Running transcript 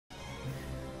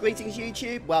Greetings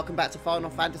YouTube, welcome back to Final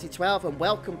Fantasy XII and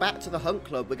welcome back to the Hunt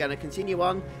Club. We're going to continue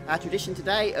on our tradition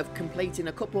today of completing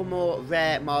a couple more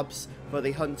rare mobs for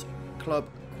the Hunt Club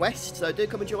quest. So do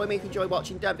come and join me if you enjoy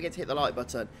watching. Don't forget to hit the like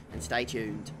button and stay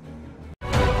tuned.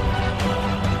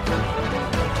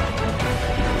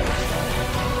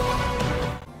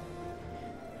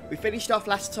 We finished off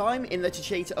last time in the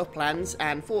Tachita Uplands,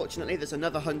 and fortunately there's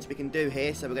another hunt we can do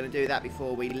here, so we're going to do that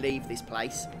before we leave this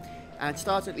place. And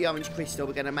starting at the Orange Crystal,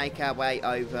 we're going to make our way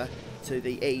over to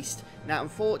the east. Now,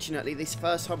 unfortunately, this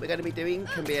first hunt we're going to be doing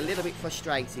can be a little bit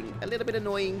frustrating, a little bit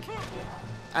annoying,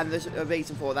 and there's a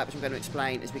reason for that, which I'm going to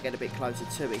explain as we get a bit closer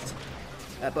to it.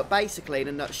 But basically, in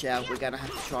a nutshell, we're going to have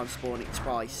to try and spawn it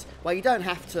twice. Well, you don't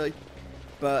have to,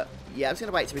 but yeah, I'm just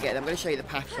going to wait till we get there. I'm going to show you the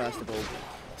path first of all.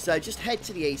 So just head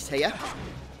to the east here,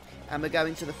 and we're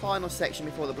going to the final section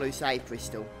before the Blue Save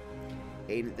Crystal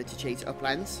in the Tachita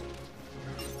Uplands.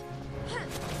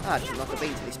 I should not have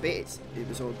been to this bit, it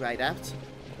was all greyed out.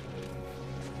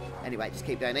 Anyway, just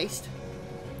keep going east.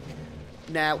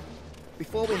 Now,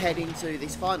 before we head into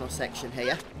this final section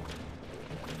here,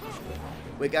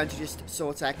 we're going to just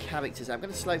sort our characters out. I'm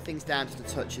going to slow things down just a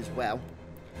touch as well.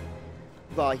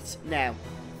 Right, now,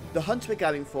 the hunt we're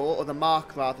going for, or the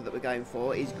mark rather that we're going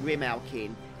for, is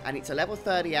Grimalkin, and it's a level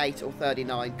 38 or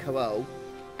 39 Coeurl,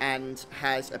 and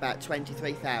has about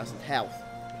 23,000 health.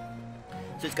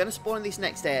 So it's going to spawn in this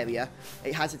next area.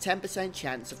 It has a 10%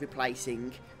 chance of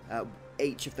replacing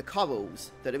each of the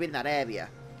corals that are in that area.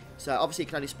 So obviously it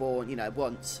can only spawn, you know,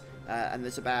 once. And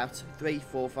there's about 3,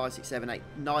 4, 5, 6, 7, 8,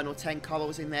 9 or 10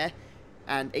 corals in there.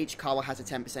 And each coral has a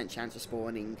 10% chance of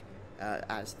spawning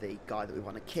as the guy that we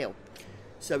want to kill.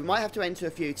 So we might have to enter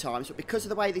a few times, but because of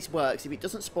the way this works, if it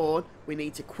doesn't spawn, we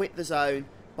need to quit the zone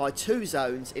by 2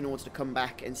 zones in order to come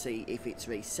back and see if it's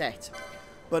reset.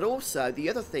 But also, the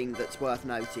other thing that's worth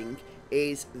noting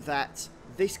is that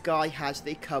this guy has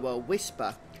the Coeurl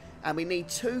Whisker, and we need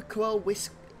 2 Coeurl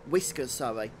Whiskers,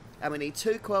 sorry, and we need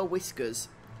 2 Coeurl Whiskers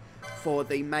for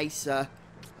the Mesa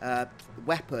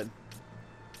weapon,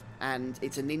 and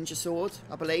it's a ninja sword,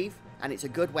 I believe, and it's a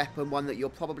good weapon, one that you'll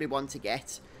probably want to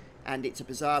get, and it's a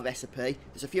bizarre recipe.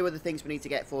 There's a few other things we need to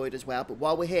get for it as well, but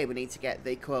while we're here, we need to get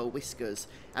the Coeurl Whiskers,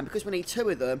 and because we need 2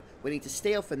 of them, we need to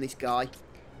steal from this guy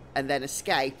and then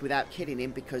escape without killing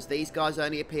him, because these guys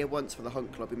only appear once for the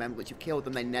Hunt Club. Remember, once you've killed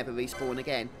them, they never respawn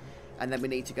again. And then we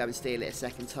need to go and steal it a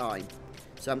second time.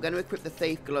 So I'm going to equip the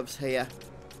thief gloves here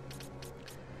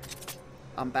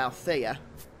on Balthea.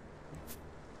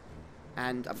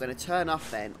 And I'm going to turn off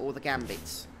then all the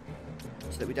gambits,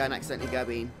 so that we don't accidentally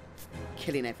go in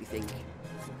killing everything.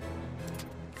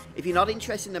 If you're not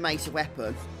interested in the Mesa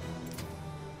weapon,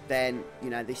 then, you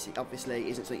know, this obviously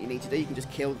isn't something you need to do. You can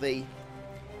just kill the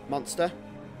monster,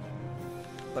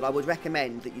 but I would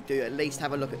recommend that you do at least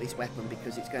have a look at this weapon,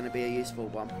 because it's going to be a useful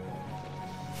one,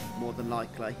 more than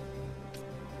likely.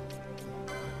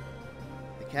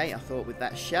 Okay, I thought with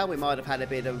that shell we might have had a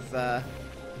bit of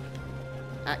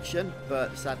action,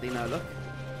 but sadly no luck.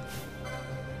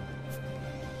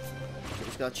 So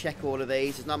just got to check all of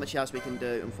these. There's not much else we can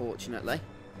do, unfortunately,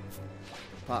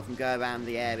 apart from go around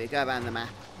the area, go around the map,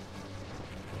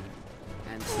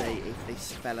 and see if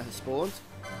this fella has spawned.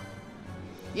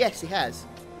 Yes, he has.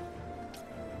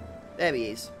 There he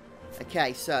is.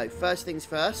 Okay, so first things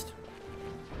first.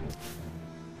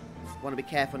 Want to be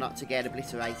careful not to get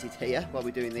obliterated here while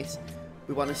we're doing this.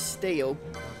 We want to steal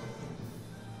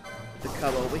the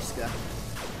Coeurl Whisker.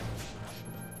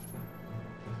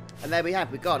 And there we have,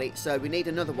 we got it. So we need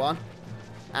another one.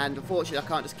 And unfortunately I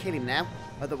can't just kill him now,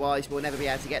 otherwise we'll never be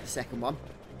able to get the second one.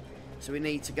 So we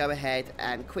need to go ahead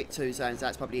and quit 2 zones.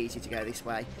 That's probably easier to go this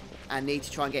way. And need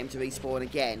to try and get him to respawn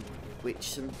again,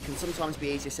 which can sometimes be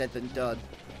easier said than done,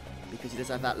 because he does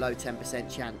have that low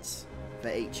 10% chance for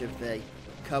each of the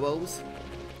Coeurls,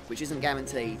 which isn't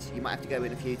guaranteed. You might have to go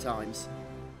in a few times.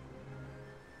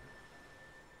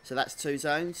 So that's 2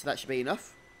 zones, so that should be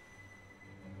enough.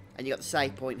 And you got the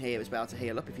save point here as well to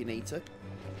heal up if you need to.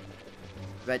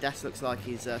 Redas looks like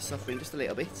he's suffering just a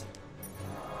little bit.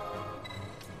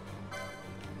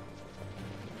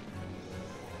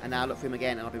 And now look for him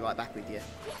again, and I'll be right back with you.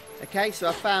 Okay, so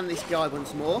I found this guy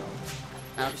once more,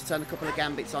 and I'll just turn a couple of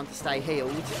gambits on to stay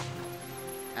healed,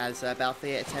 as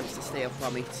Balthea attempts to steal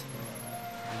from it.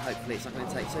 And hopefully it's not going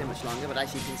to take too much longer, but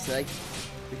as you can see,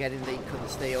 we're getting the cut and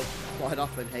steal quite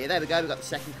often here. There we go, we've got the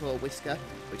second Coeurl Whisker,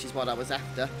 which is what I was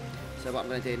after. So what I'm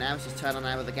going to do now is just turn on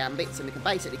our other gambits, and we can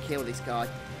basically kill this guy.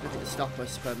 Nothing to stop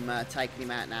us from taking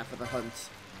him out now for the hunt,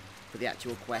 for the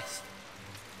actual quest.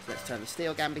 So let's turn the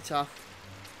steal gambit off,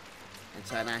 and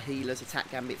turn our healer's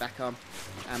attack gambit back on,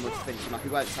 and we'll just finish him off.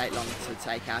 It won't take long to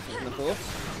take out from the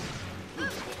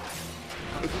force.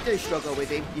 you do struggle with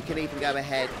him, you can even go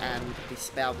ahead and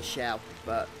dispel the shell,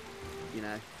 but, you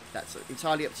know, that's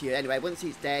entirely up to you. Anyway, once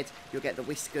he's dead, you'll get the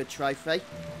Whisker trophy.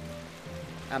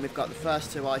 And we've got the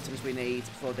first 2 items we need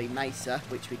for the Mesa,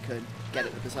 which we can get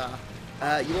at the bazaar.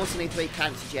 You also need 3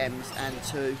 cancer gems and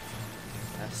 2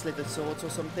 slithered swords or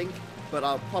something, but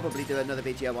I'll probably do another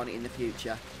video on it in the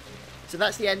future. So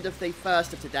that's the end of the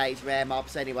first of today's rare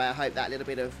mobs. Anyway, I hope that little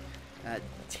bit of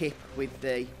tip with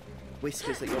the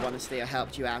Whiskers that you'll want to steal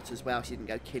helped you out as well, so you didn't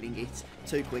go killing it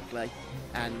too quickly.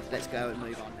 And let's go and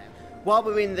move on now. While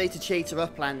we're in the Tachita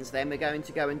uplands then, we're going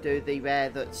to go and do the rare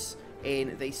that's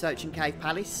in the Searching Cave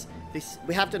Palace.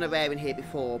 We have done a rare in here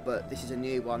before, but this is a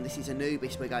new one. This is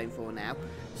Anubys we're going for now.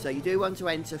 So you do want to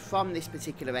enter from this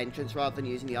particular entrance rather than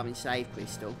using the orange save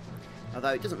crystal.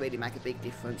 Although it doesn't really make a big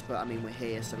difference, but I mean we're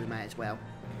here so we may as well.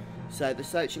 So the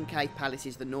Searching Cave Palace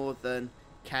is the northern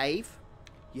cave.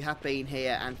 You have been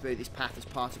here and through this path as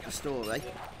part of the story,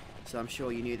 so I'm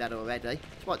sure you knew that already.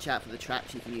 So watch out for the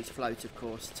traps. You can use float of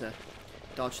course to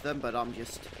dodge them, but I'm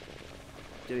just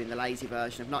doing the lazy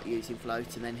version of not using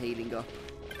float and then healing up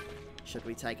should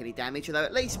we take any damage. Although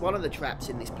at least one of the traps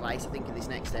in this place, I think in this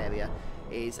next area,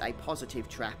 is a positive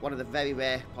trap. One of the very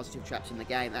rare positive traps in the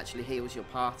game that actually heals your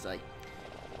party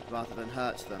rather than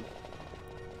hurts them.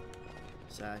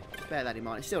 So just bear that in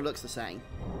mind. It still looks the same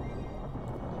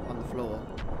on the floor,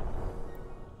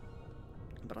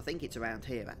 but I think it's around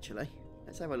here actually.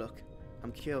 Let's have a look.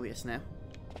 I'm curious now.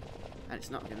 And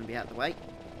it's not going to be out of the way.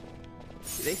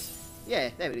 See this?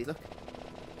 Yeah, there it is, look.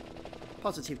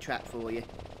 Positive trap for you.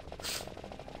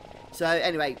 So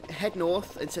anyway, head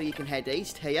north until you can head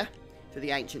east here to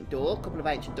the ancient door. A couple of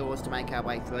ancient doors to make our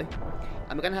way through.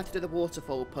 And we're going to have to do the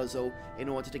waterfall puzzle in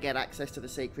order to get access to the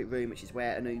secret room, which is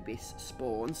where Anubys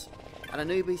spawns. And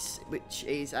Anubys, which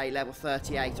is a level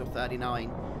 38 or 39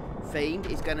 fiend,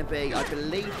 is going to be, I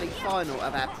believe, the final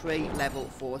of our pre-level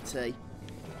 40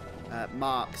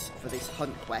 marks for this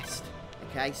hunt quest.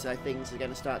 Okay, so things are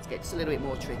going to start to get just a little bit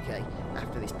more tricky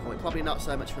after this point. Probably not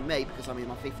so much for me because I'm in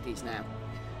my 50s now.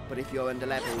 But if you're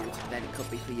under-leveled, then it could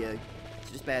be for you.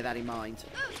 So just bear that in mind.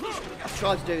 I've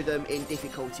tried to do them in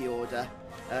difficulty order,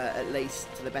 at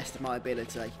least to the best of my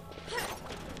ability.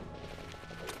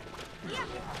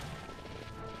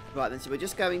 Right then, so we're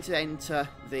just going to enter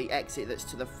the exit that's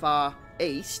to the far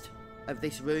east of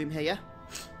this room here.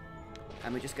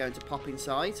 And we're just going to pop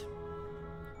inside.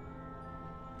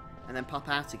 And then pop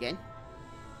out again.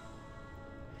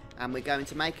 And we're going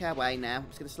to make our way now. I'm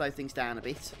just going to slow things down a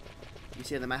bit. You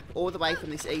see on the map, all the way from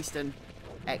this eastern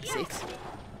exit,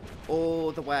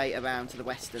 all the way around to the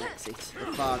western exit,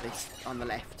 the farthest on the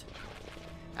left.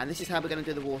 And this is how we're going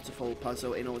to do the waterfall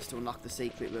puzzle in order to unlock the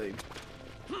secret room.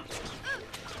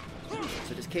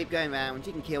 So just keep going around.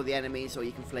 You can kill the enemies or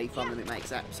you can flee from them. It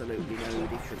makes absolutely no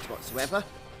difference whatsoever.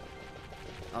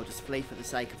 I'll just flee for the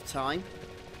sake of time.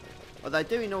 Although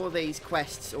doing all these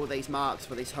quests, all these marks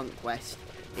for this hunt quest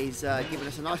is giving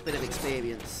us a nice bit of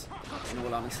experience, in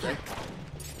all honesty.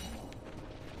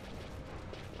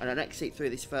 And I'll exit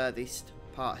through this furthest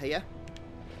part here.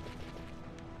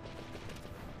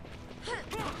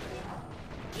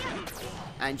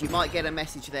 And you might get a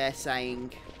message there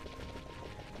saying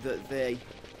that the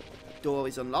door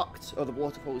is unlocked, or the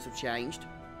waterfalls have changed.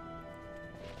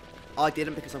 I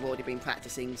didn't because I've already been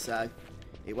practicing, so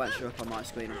it won't show up on my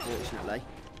screen unfortunately.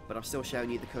 But I'm still showing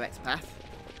you the correct path.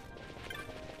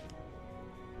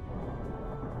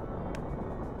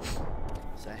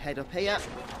 So head up here,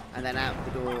 and then out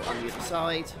the door on the other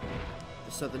side.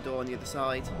 The southern door on the other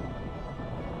side.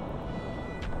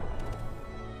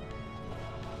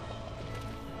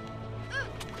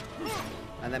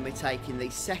 And then we're taking the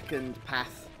second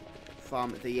path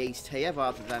from the east here,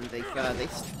 rather than the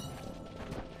furthest.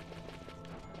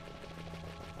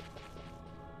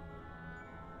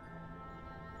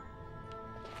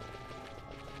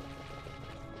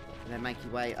 And then make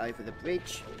your way over the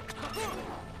bridge.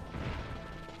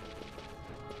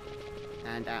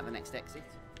 And out the next exit.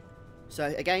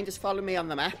 So again, just follow me on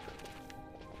the map.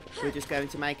 We're just going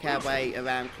to make our way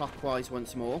around clockwise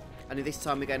once more. And this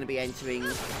time we're going to be entering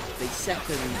the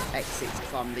second exit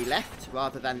from the left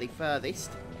rather than the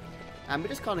furthest. And we're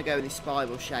just kind of going this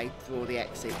spiral shape through all the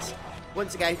exits.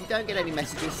 Once again, if you don't get any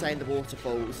messages saying the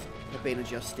waterfalls have been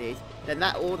adjusted, then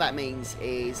all that means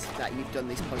is that you've done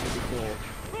this puzzle before.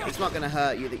 It's not going to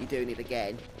hurt you that you're doing it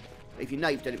again. If you know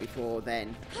you've done it before,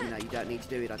 then you know you don't need to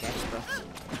do it, I guess.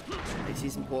 But it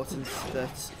is important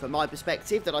that, from my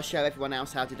perspective, that I show everyone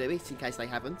else how to do it in case they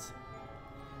haven't.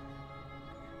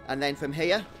 And then from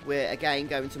here, we're again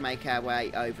going to make our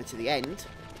way over to the end,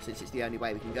 since it's the only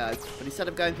way we can go. But instead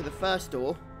of going through the first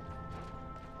door,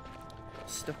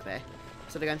 stuck there.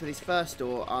 So they're going through this first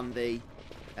door on the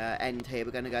end here.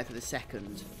 We're going to go through the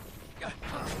second.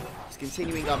 Just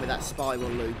continuing on with that spiral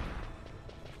loop.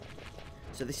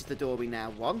 So this is the door we now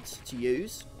want to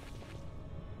use.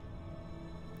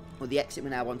 Or the exit we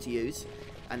now want to use.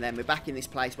 And then we're back in this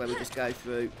place where we just go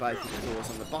through both of the doors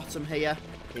on the bottom here.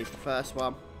 Here's the first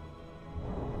one.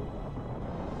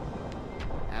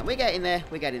 And we're getting there,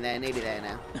 nearly there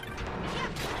now.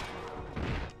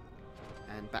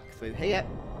 And back through here.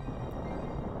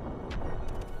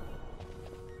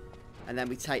 And then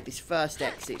we take this first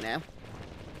exit now.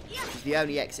 Which is the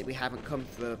only exit we haven't come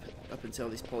through up until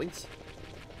this point.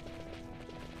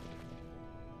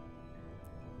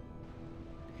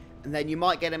 And then you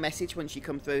might get a message once you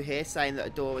come through here saying that a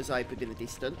door is opened in the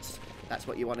distance. That's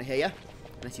what you want to hear.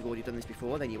 Unless you've already done this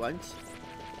before, then you won't.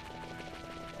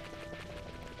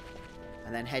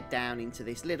 And then head down into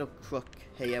this little crook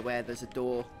here where there's a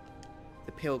door.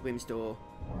 The Pilgrim's door.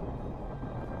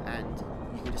 And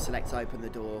you can just select open the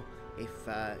door if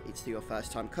it's your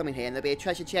first time coming here. And there'll be a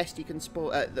treasure chest you can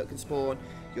that can spawn.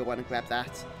 You'll want to grab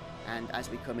that. And as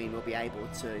we come in, we'll be able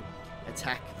to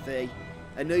attack the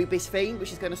Anubys fiend,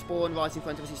 which is going to spawn right in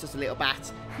front of us. It's just a little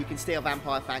bat. You can steal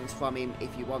vampire fangs from him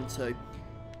if you want to.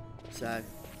 So,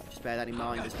 just bear that in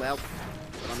mind as well.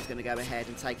 But I'm just going to go ahead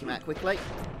and take him out quickly.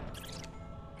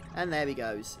 And there he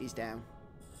goes. He's down.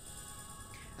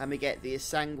 And we get the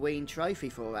Sanguine trophy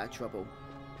for our trouble.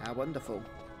 How wonderful.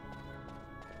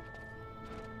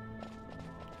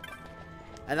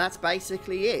 And that's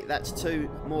basically it. That's 2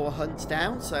 more hunts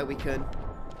down, so we can,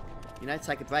 you know,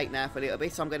 take a break now for a little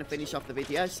bit. So I'm going to finish off the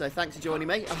video. So thanks for joining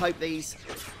me. I hope these,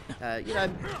 you know,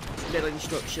 little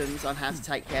instructions on how to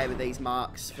take care of these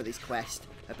marks for this quest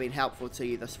have been helpful to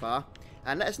you thus far.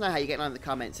 And let us know how you're getting on in the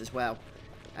comments as well.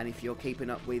 And if you're keeping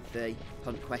up with the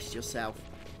hunt quest yourself.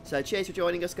 So cheers for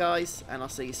joining us, guys. And I'll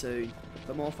see you soon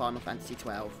for more Final Fantasy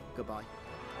XII. Goodbye.